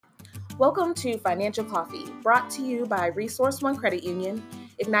Welcome to Financial Coffee, brought to you by Resource One Credit Union,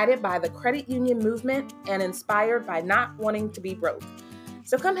 ignited by the credit union movement and inspired by not wanting to be broke.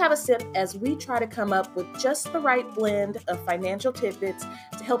 So come have a sip as we try to come up with just the right blend of financial tidbits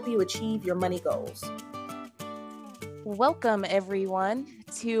to help you achieve your money goals. Welcome, everyone,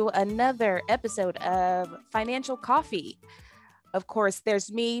 to another episode of Financial Coffee. Of course,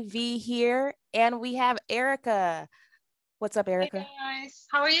 there's me, V, here, and we have Erica. What's up, Erica? Hey guys,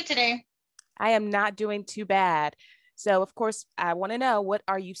 how are you today? I am not doing too bad. So, of course, I want to know, what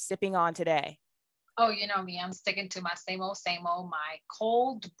are you sipping on today? Oh, you know me, I'm sticking to my same old, my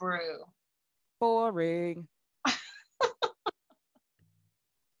cold brew. Boring.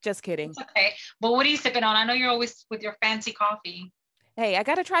 Just kidding. It's okay. But what are you sipping on? I know you're always with your fancy coffee. Hey, I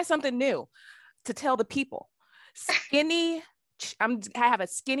got to try something new to tell the people. I have a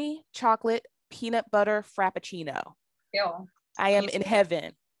skinny chocolate peanut butter frappuccino. Ew. I am in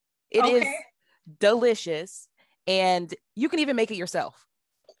heaven. It is delicious, and you can even make it yourself.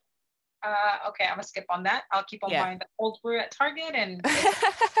 Okay, I'm gonna skip on that. I'll keep on buying the cold brew at Target and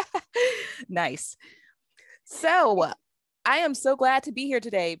nice. So I am so glad to be here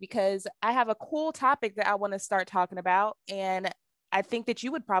today because I have a cool topic that I want to start talking about, and I think that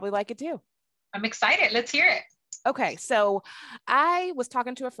you would probably like it too. I'm excited. Let's hear it. Okay, so I was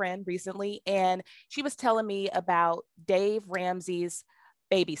talking to a friend recently, and she was telling me about Dave Ramsey's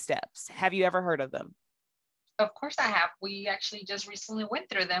baby steps. Have you ever heard of them? Of course I have. We actually just recently went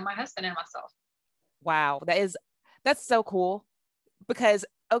through them, my husband and myself. Wow, that's so cool. Because,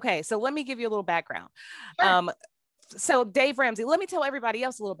 okay, so let me give you a little background. Sure. So Dave Ramsey, let me tell everybody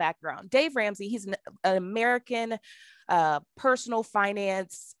else a little background. Dave Ramsey, he's an American personal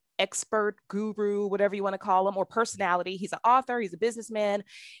finance expert, guru, whatever you want to call him, or personality. He's an author, he's a businessman.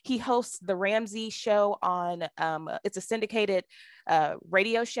 He hosts the Ramsey Show on, it's a syndicated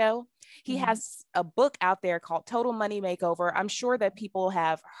radio show. He has a book out there called Total Money Makeover. I'm sure that people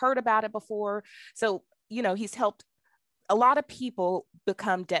have heard about it before. So, you know, he's helped a lot of people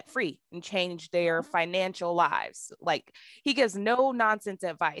become debt-free and change their financial lives. Like, he gives no nonsense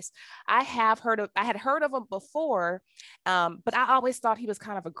advice. I had heard of him before, but I always thought he was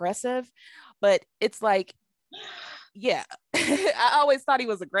kind of aggressive, but it's like, yeah, I always thought he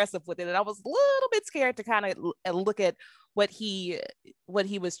was aggressive with it. And I was a little bit scared to kind of look at what he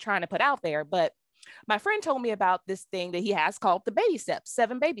was trying to put out there. But my friend told me about this thing that he has called the baby steps,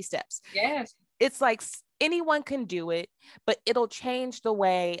 7 baby steps. Yes. It's like anyone can do it, but it'll change the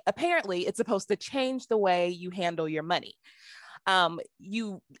way, apparently it's supposed to change the way you handle your money.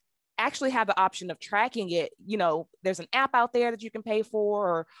 You actually have the option of tracking it. You know, there's an app out there that you can pay for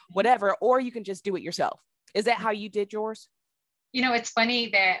or whatever, or you can just do it yourself. Is that how you did yours? You know, it's funny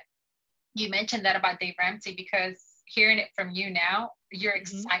that you mentioned that about Dave Ramsey, because hearing it from you now, your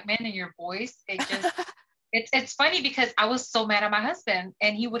excitement and your voice, it just it's funny because I was so mad at my husband,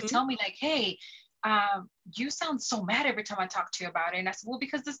 and he would tell me like, hey, you sound so mad every time I talk to you about it. And I said, well,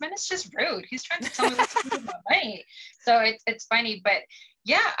 because this man is just rude. He's trying to tell me what to do with my money. So it's funny, but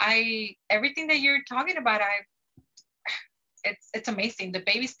yeah, everything that you're talking about, it's amazing. The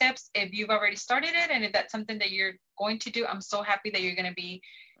baby steps, if you've already started it and if that's something that you're going to do, I'm so happy that you're going to be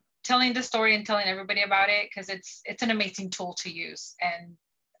telling the story and telling everybody about it, because it's an amazing tool to use, and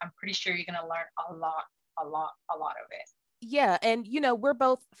I'm pretty sure you're going to learn a lot of it. Yeah. And, you know, we're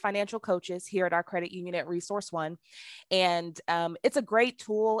both financial coaches here at our credit union at Resource One. And it's a great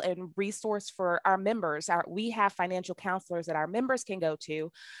tool and resource for our members. We have financial counselors that our members can go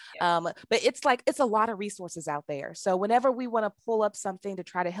to. Yes. But it's a lot of resources out there. So whenever we want to pull up something to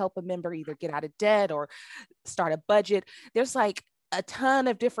try to help a member either get out of debt or start a budget, there's like a ton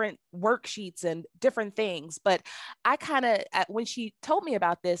of different worksheets and different things. But I kind of, when she told me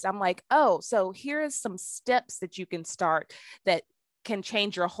about this, I'm like, oh, so here's some steps that you can start that can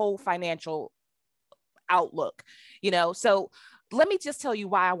change your whole financial outlook, you know? So let me just tell you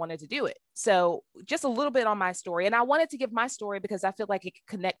why I wanted to do it. So just a little bit on my story. And I wanted to give my story because I feel like it could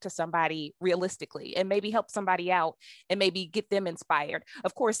connect to somebody realistically and maybe help somebody out and maybe get them inspired.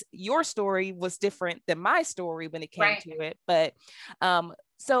 Of course, your story was different than my story when it came to it. But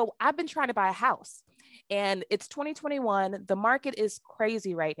so I've been trying to buy a house. And it's 2021. The market is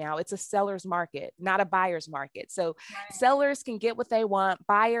crazy right now. It's a seller's market, not a buyer's market. So sellers can get what they want.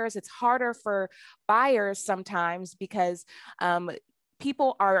 Buyers, it's harder for buyers sometimes because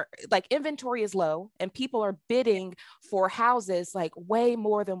people are like, inventory is low and people are bidding for houses like way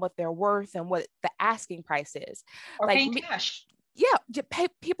more than what they're worth and what the asking price is. Or like paying cash. Yeah,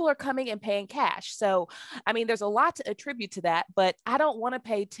 people are coming and paying cash. So, I mean, there's a lot to attribute to that, but I don't want to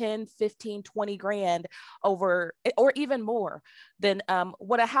pay 10, 15, 20 grand over, or even more than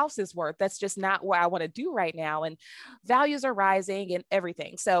what a house is worth. That's just not what I want to do right now. And values are rising and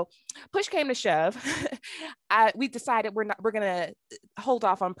everything. So push came to shove. We decided we're going to hold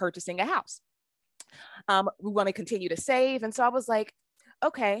off on purchasing a house. We want to continue to save. And so I was like,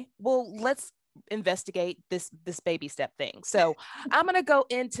 okay, well, let's investigate this baby step thing. So I'm going to go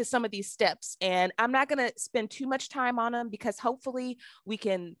into some of these steps, and I'm not going to spend too much time on them, because hopefully we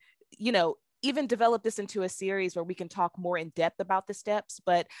can, even develop this into a series where we can talk more in depth about the steps.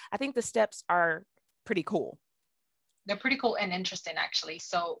 But I think the steps are pretty cool. They're pretty cool and interesting, actually.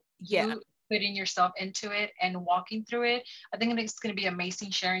 So Yeah. you putting yourself into it and walking through it, I think it's going to be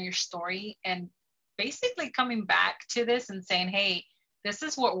amazing, sharing your story and basically coming back to this and saying, hey, this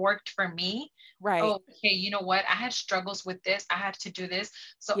is what worked for me. Right. Oh, okay, you know what? I had struggles with this. I had to do this.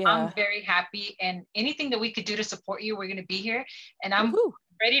 So Yeah. I'm very happy. And anything that we could do to support you, we're going to be here. And I'm Woo-hoo.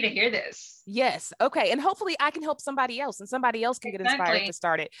 ready to hear this. Yes. Okay. And hopefully I can help somebody else, and somebody else can get inspired to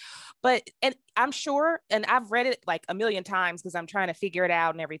start it. But, and I'm sure, and I've read it like a million times because I'm trying to figure it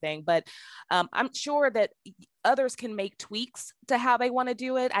out and everything, but I'm sure that others can make tweaks to how they want to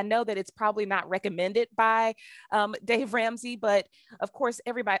do it. I know that it's probably not recommended by Dave Ramsey, but of course,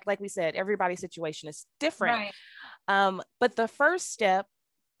 everybody, like we said, everybody's situation is different. Right. But the first step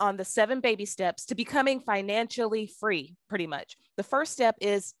on the 7 baby steps to becoming financially free, pretty much, the first step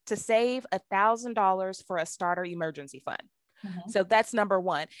is to save $1,000 for a starter emergency fund. Mm-hmm. So that's number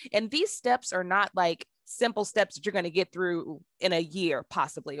 1. And these steps are not like simple steps that you're going to get through in a year,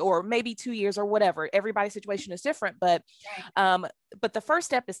 possibly, or maybe 2 years or whatever. Everybody's situation is different, but the first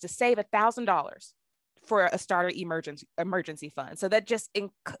step is to save $1,000 for a starter emergency fund. So that just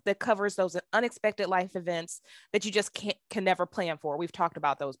that covers those unexpected life events that you just can never plan for. We've talked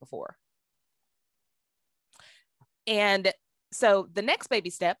about those before. And so the next baby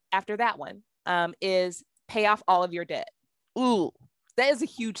step after that one is pay off all of your debt. Ooh, that is a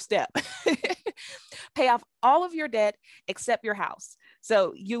huge step. Pay off all of your debt except your house.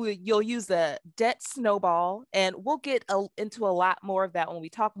 So you'll use the debt snowball, and we'll get into a lot more of that when we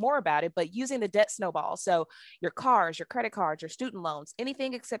talk more about it, but using the debt snowball. So your cars, your credit cards, your student loans,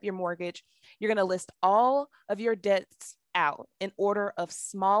 anything except your mortgage, you're going to list all of your debts out in order of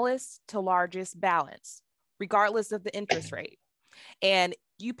smallest to largest balance, regardless of the interest rate. And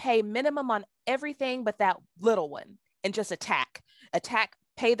you pay minimum on everything but that little one, and just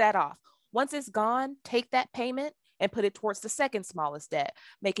pay that off. Once it's gone, take that payment and put it towards the second smallest debt,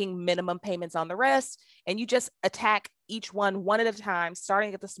 making minimum payments on the rest. And you just attack each one at a time,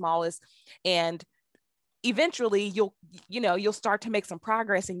 starting at the smallest. And eventually you'll start to make some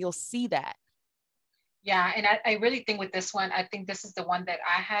progress, and you'll see that. Yeah. And I really think with this one, I think this is the one that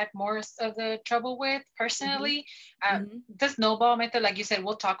I had more of the trouble with personally. Mm-hmm. The snowball method, like you said,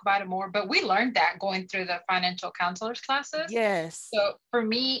 we'll talk about it more, but we learned that going through the financial counselors classes. Yes. So for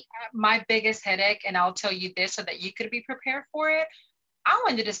me, my biggest headache, and I'll tell you this so that you could be prepared for it, I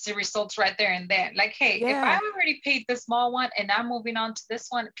wanted to see results right there and then. Like, hey, if I've already paid the small one and I'm moving on to this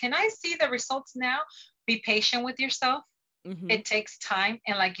one, can I see the results now? Be patient with yourself. Mm-hmm. It takes time.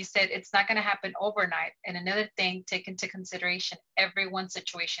 And like you said, it's not going to happen overnight. And another thing, take into consideration, everyone's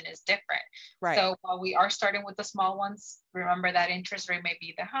situation is different. Right. So while we are starting with the small ones, remember that interest rate may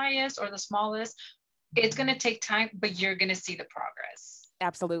be the highest or the smallest. It's going to take time, but you're going to see the progress.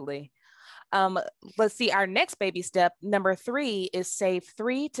 Absolutely. Let's see, our next baby step, number 3, is save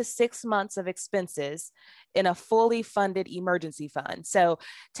 3 to 6 months of expenses in a fully funded emergency fund. So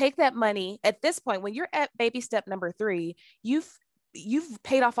take that money at this point, when you're at baby step number 3, you've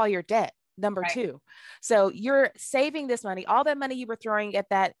paid off all your debt, number 2. So you're saving this money, all that money you were throwing at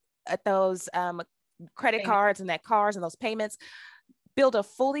those credit cards and that cars and those payments. Build a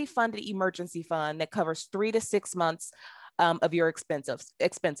fully funded emergency fund that covers 3 to 6 months of your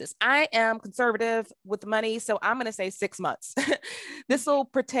expenses. I am conservative with money, so I'm going to say 6 months. This will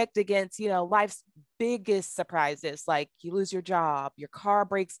protect against, life's biggest surprises, like you lose your job, your car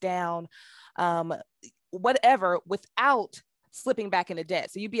breaks down, whatever, without slipping back into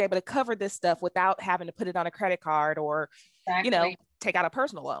debt. So you'd be able to cover this stuff without having to put it on a credit card or, take out a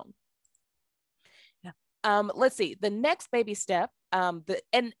personal loan. Let's see, the next baby step,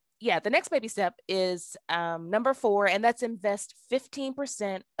 the next baby step is number 4, and that's invest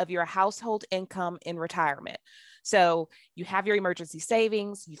 15% of your household income in retirement. So you have your emergency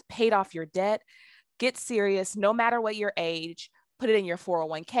savings, you've paid off your debt, get serious, no matter what your age, put it in your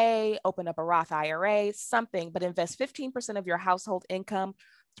 401k, open up a Roth IRA, something, but invest 15% of your household income,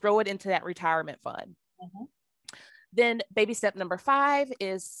 throw it into that retirement fund. Mm-hmm. Then baby step number 5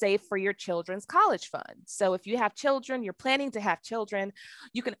 is save for your children's college fund. So if you have children, you're planning to have children,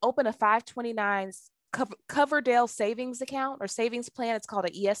 you can open a 529 Coverdell savings account or savings plan. It's called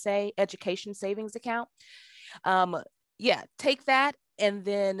an ESA, education savings account. Yeah, take that and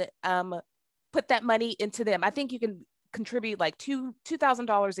then put that money into them. I think you can contribute like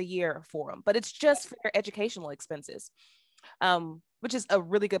 $2,000 a year for them, but it's just for their educational expenses, which is a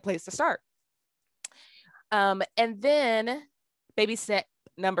really good place to start. And then baby step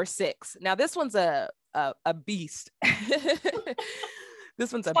number 6. Now this one's a beast.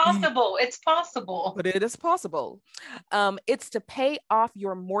 This one's possible. It's possible. But it is possible. It's to pay off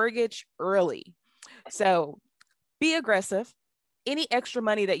your mortgage early. So be aggressive. Any extra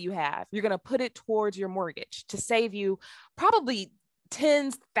money that you have, you're going to put it towards your mortgage to save you probably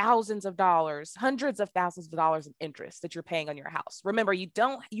tens, thousands of dollars, hundreds of thousands of dollars in interest that you're paying on your house. Remember, you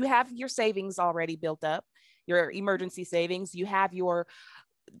have your savings already built up, your emergency savings, you have your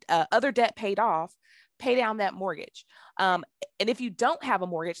other debt paid off. Pay down that mortgage. And if you don't have a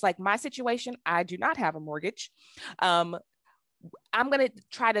mortgage, like my situation, I do not have a mortgage. I'm going to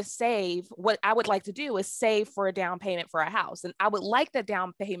try to save. What I would like to do is save for a down payment for a house. And I would like the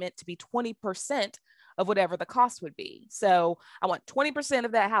down payment to be 20% of whatever the cost would be. So I want 20%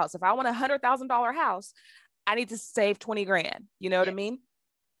 of that house. If I want $100,000 house, I need to save 20 grand. You know what I mean?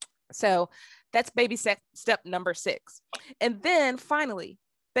 So that's baby step number 6. And then finally,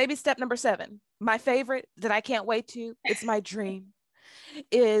 baby step number 7, my favorite that I can't wait to, it's my dream,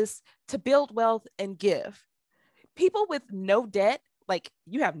 is to build wealth and give. People with no debt, like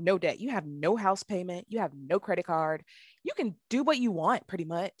you have no debt, you have no house payment, you have no credit card, you can do what you want pretty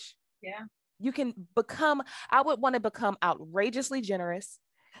much. Yeah. You can I would want to become outrageously generous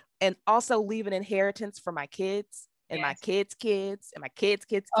and also leave an inheritance for my kids and my kids' kids and my kids'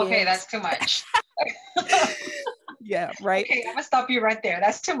 kids' kids. Okay, that's too much. Yeah, right. Okay, I'm gonna stop you right there.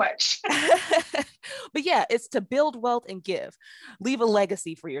 That's too much. But yeah, it's to build wealth and give, leave a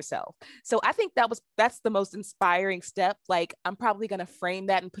legacy for yourself. So I think that's the most inspiring step. Like I'm probably going to frame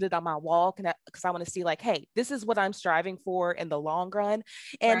that and put it on my wall because I want to see like, hey, this is what I'm striving for in the long run.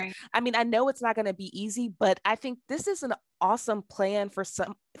 And right. I mean, I know it's not going to be easy, but I think this is an awesome plan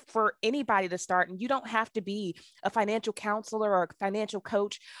for anybody to start. And you don't have to be a financial counselor or a financial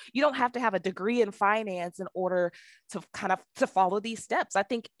coach. You don't have to have a degree in finance in order to follow these steps. I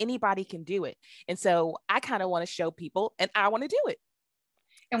think anybody can do it. And so I kind of want to show people and I want to do it.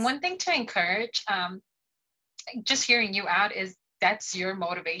 And one thing to encourage, just hearing you out, is that's your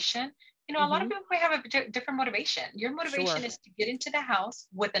motivation. You know, a lot of people may have a different motivation. Your motivation is to get into the house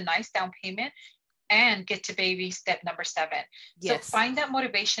with a nice down payment and get to baby step number 7. Yes. So find that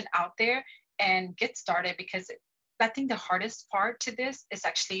motivation out there and get started, because I think the hardest part to this is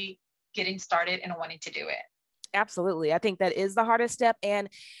actually getting started and wanting to do it. Absolutely. I think that is the hardest step. And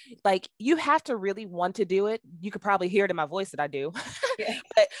like, you have to really want to do it. You could probably hear it in my voice that I do, yeah.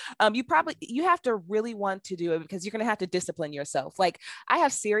 But you have to really want to do it, because you're going to have to discipline yourself. Like I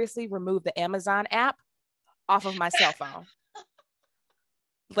have seriously removed the Amazon app off of my cell phone.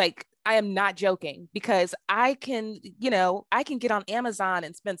 Like I am not joking, because I can get on Amazon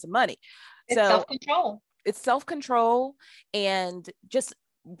and spend some money. It's self-control. It's self-control and just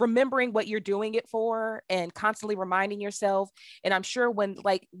remembering what you're doing it for and constantly reminding yourself. And I'm sure when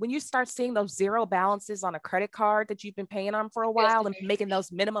you start seeing those zero balances on a credit card that you've been paying on for a while and making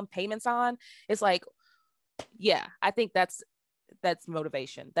those minimum payments on, it's like, yeah, I think that's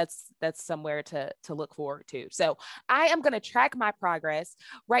motivation. That's somewhere to look forward to. So I am going to track my progress.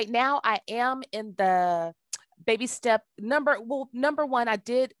 Right now, I am in the baby step number 1. I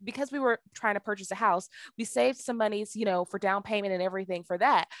did, because we were trying to purchase a house, we saved some monies, for down payment and everything for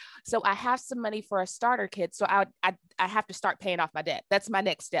that. So I have some money for a starter kit. So I have to start paying off my debt. That's my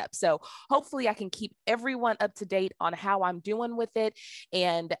next step. So hopefully I can keep everyone up to date on how I'm doing with it.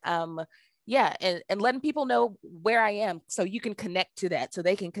 And, yeah. And letting people know where I am, so you can connect to that, so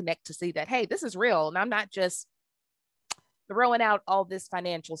they can connect to see that, hey, this is real. And I'm not just throwing out all this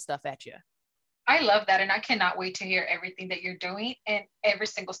financial stuff at you. I love that. And I cannot wait to hear everything that you're doing and every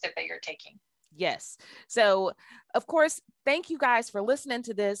single step that you're taking. Yes. So of course, thank you guys for listening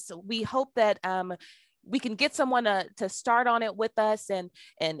to this. We hope that, we can get someone to start on it with us and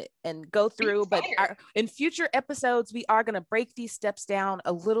go through, but in future episodes, we are going to break these steps down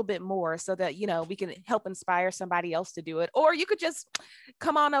a little bit more, so that, we can help inspire somebody else to do it. Or you could just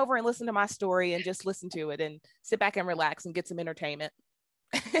come on over and listen to my story and just listen to it and sit back and relax and get some entertainment.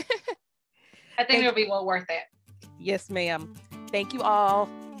 I think it'll be well worth it. Yes, ma'am. Thank you all.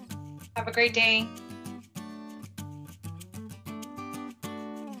 Have a great day.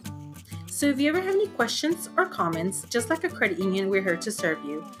 So if you ever have any questions or comments, just like a credit union, we're here to serve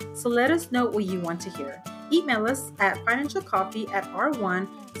you. So let us know what you want to hear. Email us at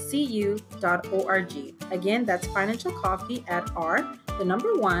financialcoffee@r1cu.org. Again, that's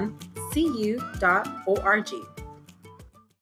financialcoffee@r1cu.org.